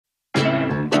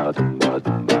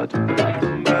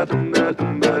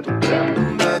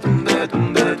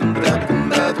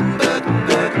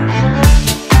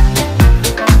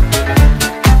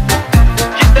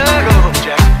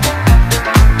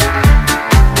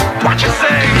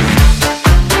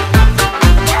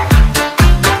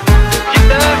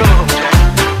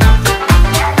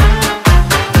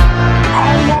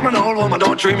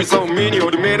Treat me so mean, you're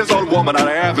the meanest old woman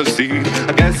I ever seen.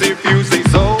 I guess if you say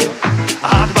so,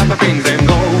 I'll pack my things and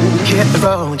go. Hit the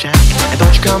road, Jack, and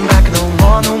don't you come back no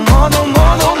more, no more, no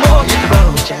more, no more. Hit the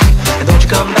road, Jack, and don't you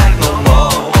come back no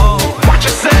more. What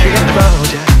you say? Hit the road,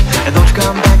 Jack, and don't you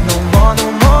come back no more, no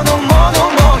more, no more,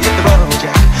 no more. Hit the road,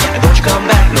 Jack, and don't you come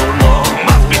back no more.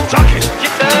 Must be talking.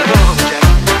 Hit the road, Jack.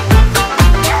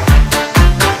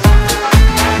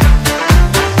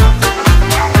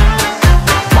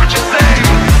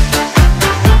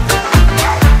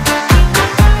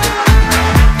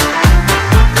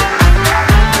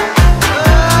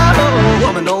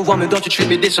 Woman, don't you treat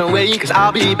me this way, cause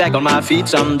I'll be back on my feet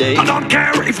someday. I don't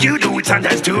care if you do it,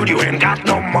 sometimes dude, you ain't got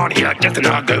no money, I just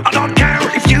not go. I don't care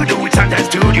if you do it, sometimes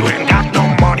dude, you ain't got no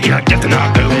money, I just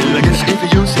not go. Well, I guess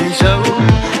if you say so,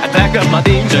 I pack up my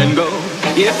things and go.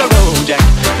 Hit the road, Jack,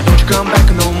 and don't you come back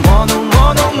no more, no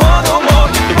more, no more, no more.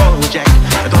 Hit the road, Jack,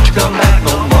 and don't you come back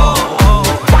no more.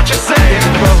 What you say? Hit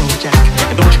the road, Jack,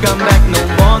 and don't you come back no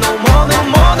more, no more, no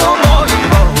more, no more. Hit the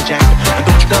road, Jack, and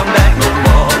don't you come back no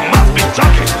more. Must be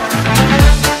talking.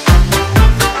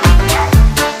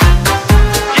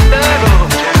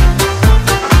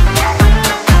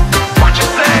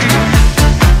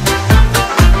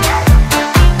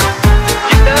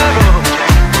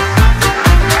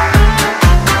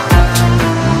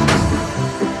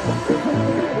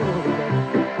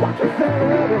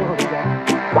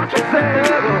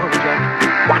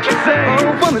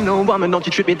 Oh woman, don't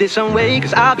you treat me this way,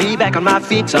 cause I'll be back on my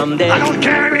feet someday. I don't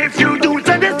care if you do it,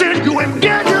 understand. You ain't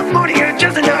got the money and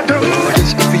just not go.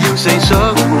 Just if you say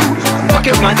so, pack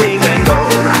up my things and go.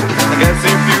 I guess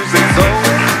if you say so,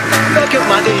 pack up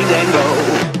my things and go.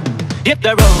 Hit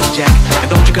the road, Jack, and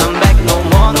don't you come back no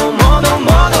more, no more, no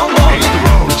more, no more.